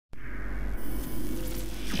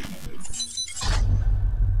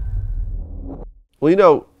Well, you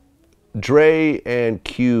know, Dre and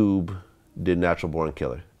Cube did Natural Born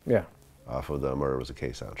Killer. Yeah. Off of the Murder Was a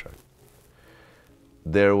Case soundtrack.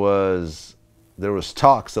 There was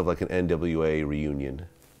talks of like an N.W.A. reunion.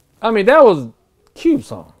 I mean, that was Cube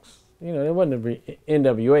songs. You know, it wasn't a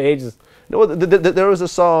N.W.A. It just No, there was a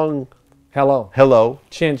song. Hello.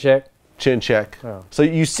 Chin Check. Oh. So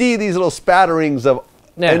you see these little spatterings of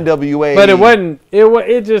N.W.A. But it wasn't.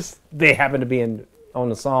 It just they happened to be on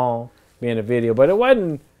the song, be in the video, but it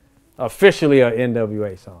wasn't officially an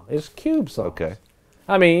N.W.A. song. It's Cube songs. Okay.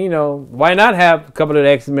 I mean, you know, why not have a couple of the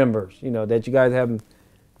ex-members, you know, that you guys haven't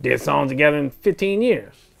did songs together in 15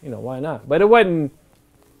 years? You know, why not? But it wasn't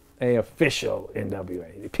an official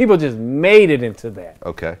N.W.A. People just made it into that.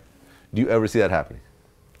 Okay. Do you ever see that happening?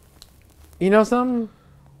 You know something?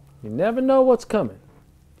 You never know what's coming.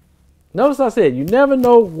 Notice I said you never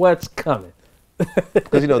know what's coming.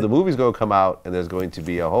 Because, you know, the movie's going to come out and there's going to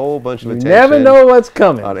be a whole bunch of attention. You never know what's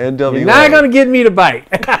coming. On N.W.A. You're not going to get me to bite.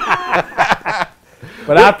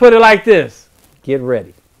 But I put it like this. Get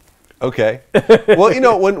ready. Okay. Well, you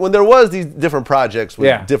know, when there was these different projects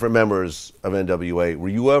with different members of N.W.A., were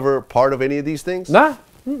you ever part of any of these things? Nah.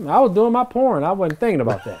 I was doing my porn. I wasn't thinking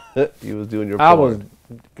about that. You was doing your porn.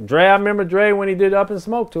 I remember Dre when he did Up in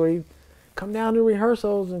Smoke Tour. He'd come down to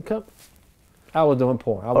rehearsals and come. I was doing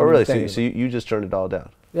porn. Oh, really? So you just turned it all down?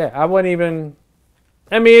 Yeah, I wasn't even.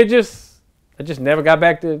 I mean, I just never got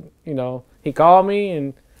back to, you know, he called me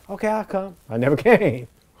and, okay, I'll come. I never came.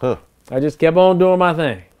 Huh. I just kept on doing my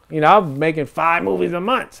thing. You know, I was making 5 movies a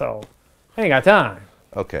month, so I ain't got time.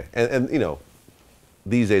 Okay. And you know,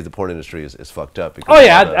 these days the porn industry is fucked up. Oh,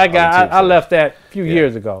 yeah, I left that a few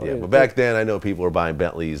years ago. Yeah, but back then I know people were buying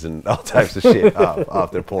Bentleys and all types of shit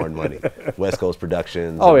off their porn money. West Coast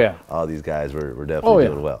Productions. Oh, yeah. All these guys were definitely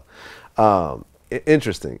doing well.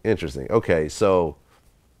 Interesting. Okay, so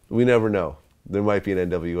we never know. There might be an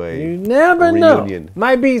N.W.A. You never reunion. know.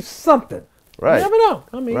 Might be something. Right. You never know.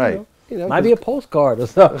 I mean, right. You know, might be a postcard or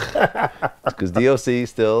something. Because DOC is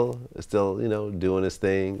still, you know, doing his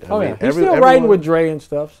thing. I mean, he's still writing with Dre and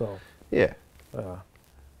stuff, so. Yeah.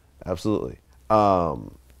 Absolutely.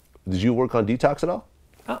 Did you work on Detox at all?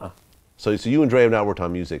 So you and Dre have not worked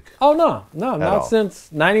on music? Oh, no, not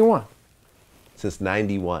since 91. Since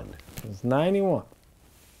 91? Since 91.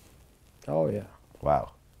 Oh, yeah.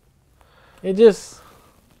 Wow. I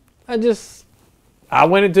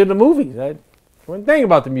went into the movies. I wasn't thinking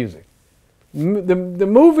about the music. The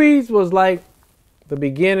movies was like the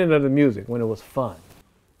beginning of the music when it was fun.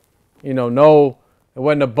 You know, it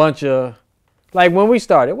wasn't a bunch of, like when we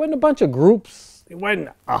started, it wasn't a bunch of groups. It wasn't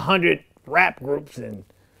 100 rap groups and,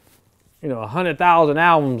 you know, 100,000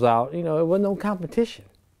 albums out. You know, it wasn't no competition.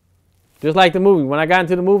 Just like the movie. When I got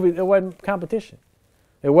into the movie, it wasn't competition.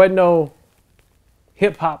 There wasn't no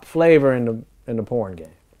hip hop flavor in the porn game.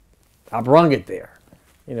 I brung it there.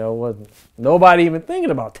 You know, it wasn't nobody even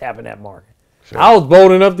thinking about tapping that market. Sure. I was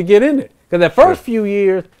bold enough to get in it. Because the first few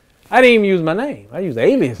years, I didn't even use my name. I used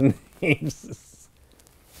alias names.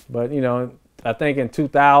 But, you know, I think in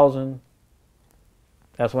 2000,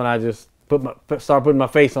 that's when I just started putting my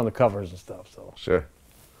face on the covers and stuff. So sure.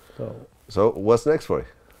 So what's next for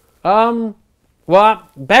you? Well,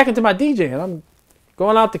 back into my DJing. I'm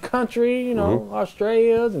going out the country, you know,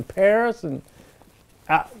 Australia and Paris. And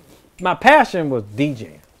my passion was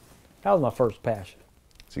DJing. That was my first passion.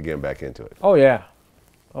 So you're getting back into it. Oh, yeah.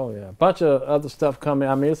 A bunch of other stuff coming.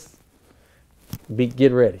 I mean,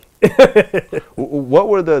 get ready. What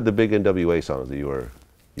were the big N.W.A. songs that you were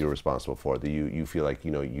responsible for that you feel like,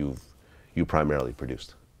 you know, you primarily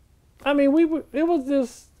produced? I mean,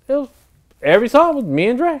 every song was me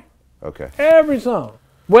and Dre. Okay. Every song.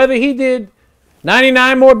 Whether he did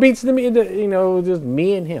 99 more beats than me, you know, it was just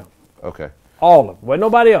me and him. Okay. All of them. Wasn't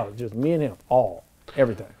nobody else. Just me and him.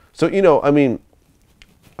 Everything. So, you know, I mean,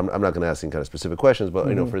 I'm not going to ask any kind of specific questions, but,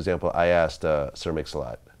 you know, for example, I asked Sir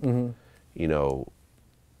Mix-a-Lot, you know,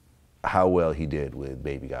 how well he did with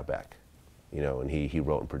Baby Got Back, you know, and he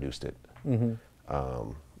wrote and produced it.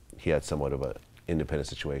 He had somewhat of an independent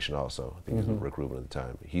situation also. I think he was with Rick Rubin at the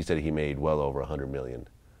time. He said he made well over $100 million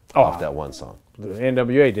off that one song. The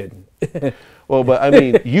N.W.A. didn't. Well, but I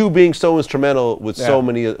mean, you being so instrumental with so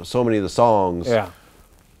many of the songs. Yeah.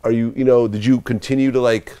 Are you know? Did you continue to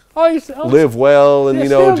like live well and you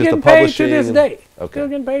know just the publishing? Still getting paid to this day. Okay. Still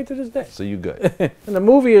getting paid to this day. So you good? And the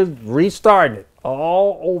movie is restarting it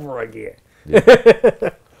all over again. Yeah.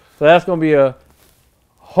 So that's gonna be a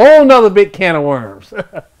whole nother big can of worms.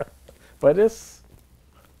 But it's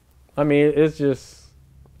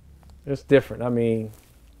different. I mean,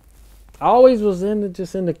 I always was in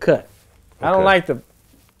the cut. Okay. I don't like the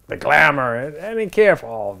glamour. I didn't care for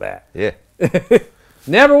all of that. Yeah.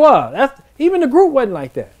 Never was. Even the group wasn't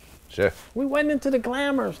like that. Sure. We went into the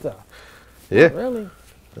glamour stuff. Yeah. Not really.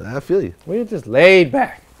 I feel you. We were just laid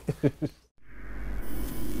back.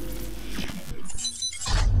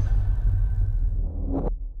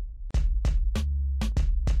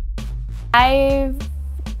 I've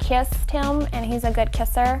kissed him, and he's a good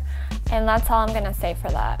kisser, and that's all I'm gonna say for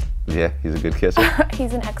that. Yeah, he's a good kisser.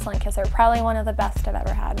 He's an excellent kisser, probably one of the best I've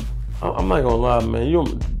ever had. I'm not gonna lie, man. You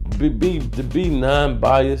to be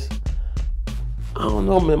non-biased. I don't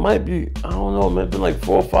know, man. I don't know, man. It's been like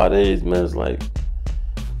 4 or 5 days, man. It's like,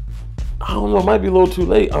 I don't know. It might be a little too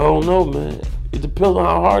late. I don't know, man. It depends on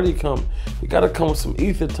how hard he come. He gotta come with some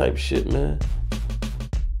ether type shit, man.